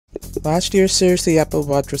Last year's Series 3 Apple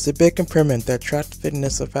Watch was a big improvement that tracked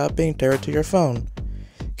fitness without being tethered to your phone.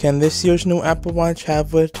 Can this year's new Apple Watch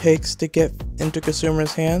have what it takes to get into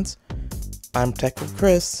consumers' hands? I'm Tech with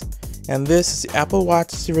Chris, and this is the Apple Watch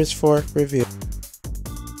Series 4 review.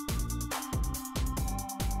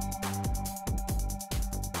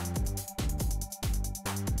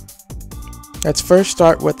 Let's first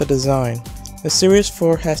start with the design. The Series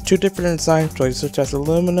 4 has two different design choices such as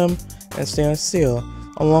aluminum and stainless steel,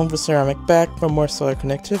 along with ceramic back for more cellular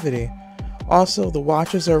connectivity. Also, the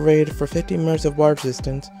watches are rated for 50 meters of water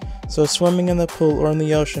resistance, so swimming in the pool or in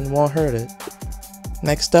the ocean won't hurt it.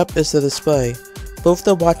 Next up is the display. Both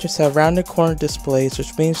the watches have rounded corner displays,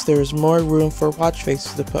 which means there is more room for watch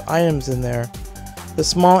faces to put items in there. The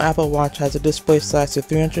small Apple Watch has a display size of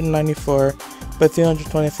 394 by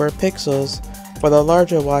 324 pixels, while the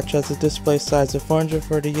larger watch has a display size of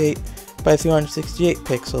 448 by 368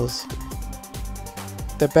 pixels.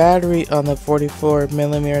 The battery on the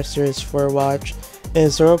 44mm Series 4 watch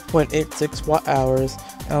is 0.86 watt-hours,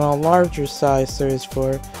 and on a larger size Series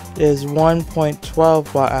 4 is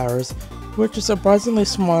 1.12 watt-hours, which is surprisingly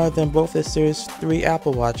smaller than both the Series 3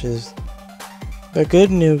 Apple Watches. The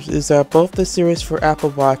good news is that both the Series 4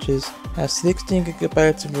 Apple Watches have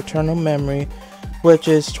 16GB of internal memory, which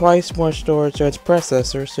is twice more storage than its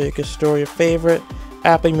predecessor, so you can store your favorite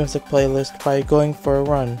Apple Music playlist by going for a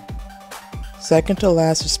run. Second to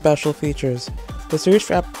last is special features. The Series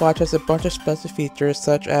 4 Apple Watch has a bunch of special features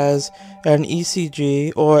such as an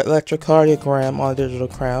ECG or electrocardiogram on a digital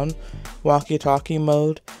crown, walkie-talkie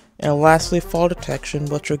mode, and lastly fall detection,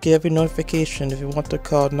 which will give you notification if you want to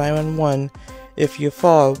call 911 if you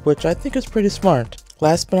fall, which I think is pretty smart.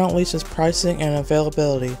 Last but not least is pricing and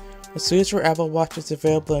availability. The Series 4 Apple Watch is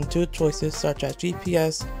available in two choices such as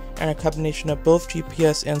GPS and a combination of both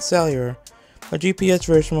GPS and cellular. The GPS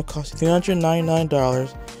version will cost you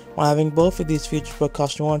 $399, while having both of these features will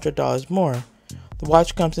cost you $100 more. The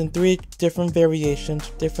watch comes in three different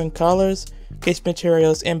variations, different colors, case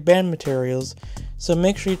materials, and band materials, so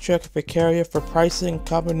make sure you check with your carrier for pricing and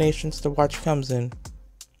combinations the watch comes in.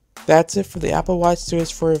 That's it for the Apple Watch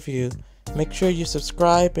Series 4 review. Make sure you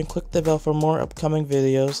subscribe and click the bell for more upcoming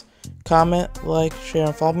videos. Comment, like, share,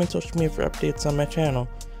 and follow me on social media for updates on my channel.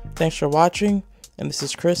 Thanks for watching, and this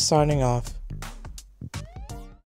is Chris signing off.